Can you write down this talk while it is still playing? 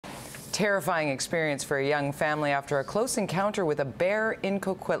Terrifying experience for a young family after a close encounter with a bear in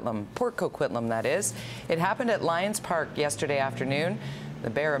Coquitlam, Port Coquitlam, that is. It happened at Lions Park yesterday afternoon. The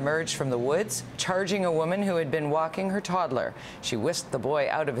bear emerged from the woods, charging a woman who had been walking her toddler. She whisked the boy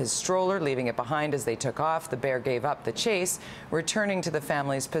out of his stroller, leaving it behind as they took off. The bear gave up the chase, returning to the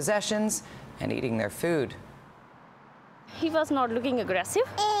family's possessions and eating their food. He was not looking aggressive.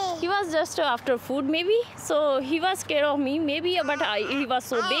 He was just after food maybe. So he was scared of me maybe, but he was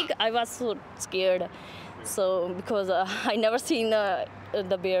so big, I was so scared. So because I never seen the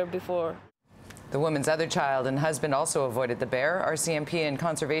bear before. The woman's other child and husband also avoided the bear. RCMP and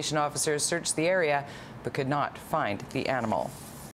conservation officers searched the area but could not find the animal.